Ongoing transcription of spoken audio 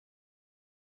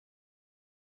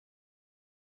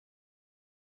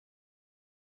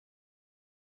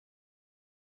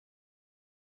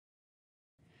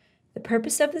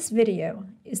purpose of this video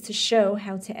is to show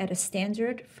how to add a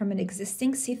standard from an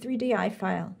existing C3DI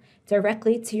file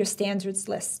directly to your standards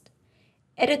list.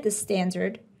 Edit the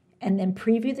standard, and then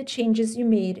preview the changes you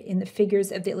made in the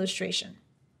figures of the illustration.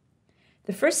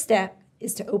 The first step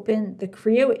is to open the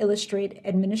Creo Illustrate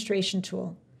Administration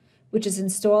Tool, which is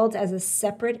installed as a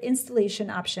separate installation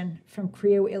option from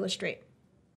Creo Illustrate.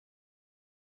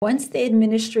 Once the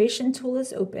Administration Tool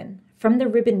is open, from the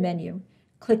ribbon menu,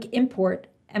 click Import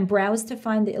and browse to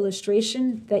find the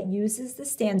illustration that uses the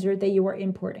standard that you are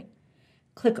importing.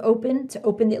 Click Open to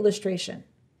open the illustration.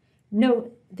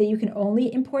 Note that you can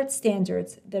only import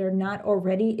standards that are not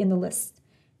already in the list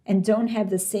and don't have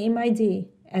the same ID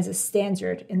as a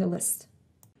standard in the list.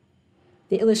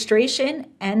 The illustration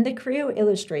and the Creo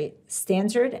Illustrate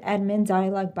Standard Admin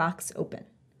dialog box open.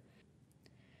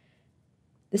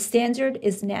 The standard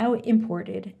is now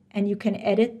imported, and you can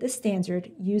edit the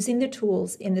standard using the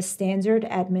tools in the Standard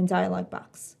Admin dialog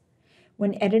box.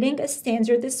 When editing a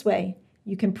standard this way,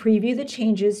 you can preview the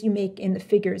changes you make in the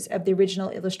figures of the original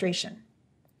illustration.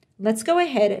 Let's go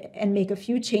ahead and make a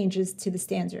few changes to the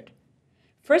standard.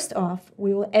 First off,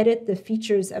 we will edit the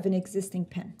features of an existing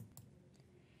pen.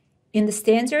 In the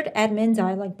Standard Admin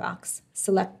dialog box,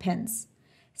 select Pens.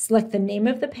 Select the name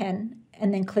of the pen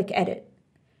and then click Edit.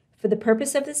 For the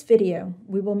purpose of this video,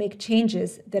 we will make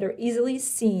changes that are easily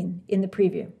seen in the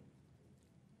preview.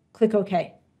 Click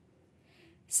OK.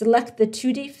 Select the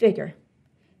 2D figure.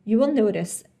 You will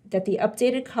notice that the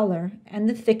updated color and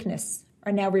the thickness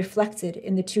are now reflected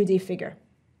in the 2D figure.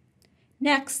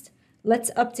 Next,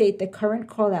 let's update the current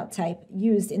callout type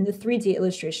used in the 3D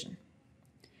illustration.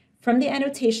 From the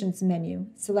Annotations menu,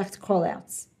 select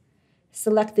Callouts.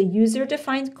 Select the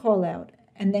user-defined callout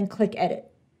and then click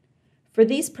Edit. For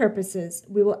these purposes,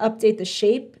 we will update the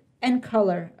shape and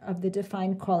color of the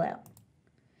defined callout.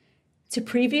 To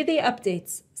preview the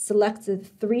updates, select the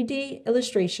 3D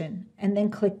illustration and then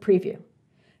click Preview.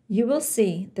 You will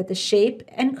see that the shape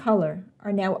and color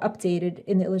are now updated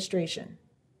in the illustration.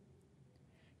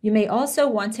 You may also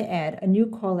want to add a new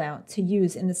callout to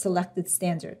use in the selected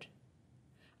standard.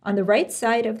 On the right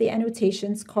side of the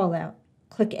Annotations callout,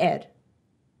 click Add.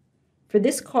 For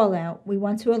this callout, we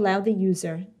want to allow the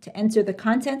user to enter the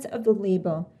content of the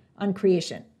label on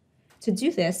creation. To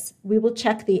do this, we will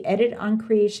check the Edit on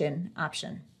Creation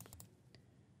option.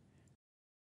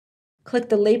 Click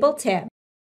the Label tab.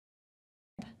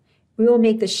 We will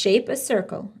make the shape a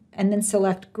circle and then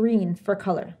select green for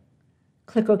color.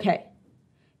 Click OK.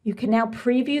 You can now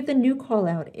preview the new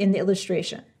callout in the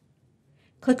illustration.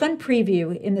 Click on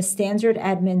Preview in the Standard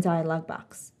Admin dialog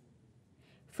box.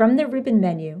 From the ribbon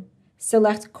menu,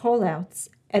 select Callouts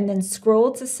and then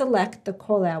scroll to select the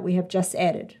callout we have just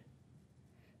added.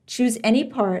 Choose any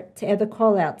part to add the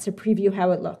callout to preview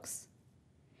how it looks.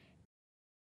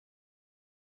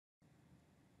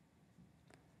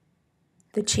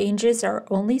 The changes are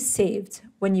only saved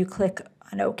when you click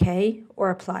on OK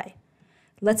or Apply.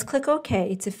 Let's click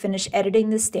OK to finish editing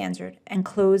the standard and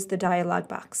close the dialog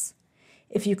box.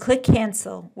 If you click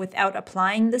Cancel without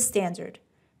applying the standard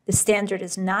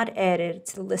is not added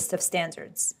to the list of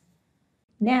standards.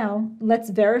 Now, let's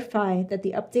verify that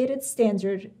the updated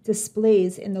standard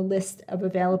displays in the list of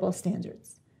available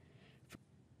standards.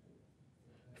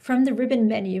 From the ribbon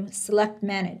menu, select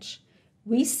Manage.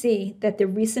 We see that the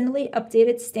recently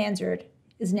updated standard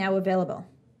is now available.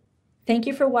 Thank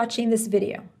you for watching this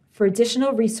video. For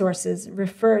additional resources,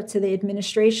 refer to the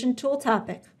Administration Tool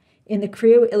topic in the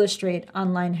Creo Illustrate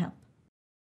online help.